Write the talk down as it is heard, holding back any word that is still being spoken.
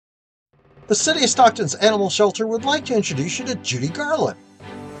The City of Stockton's Animal Shelter would like to introduce you to Judy Garland.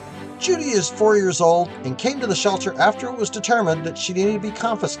 Judy is 4 years old and came to the shelter after it was determined that she needed to be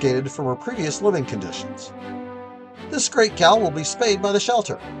confiscated from her previous living conditions. This great gal will be spayed by the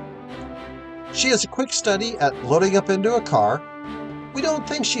shelter. She is a quick study at loading up into a car. We don't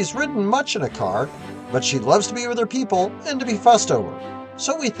think she's ridden much in a car, but she loves to be with her people and to be fussed over,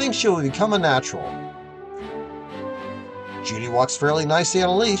 so we think she will become a natural. Judy walks fairly nicely on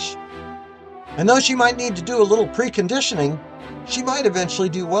a leash, and though she might need to do a little preconditioning, she might eventually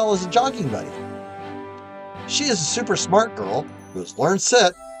do well as a jogging buddy. She is a super smart girl who has learned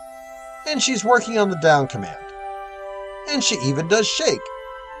sit, and she's working on the down command. And she even does shake,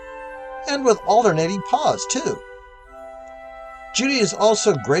 and with alternating paws too. Judy is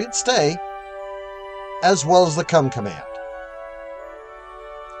also great at stay, as well as the come command.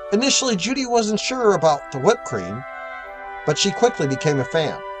 Initially, Judy wasn't sure about the whipped cream, but she quickly became a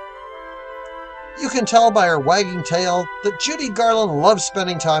fan. You can tell by her wagging tail that Judy Garland loves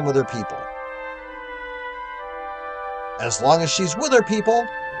spending time with her people. As long as she's with her people,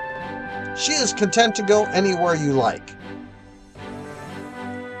 she is content to go anywhere you like.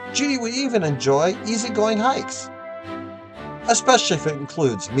 Judy would even enjoy easygoing hikes, especially if it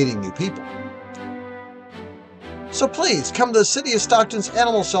includes meeting new people. So please come to the City of Stockton's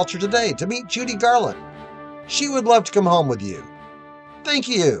Animal Shelter today to meet Judy Garland. She would love to come home with you. Thank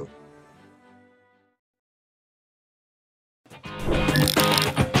you.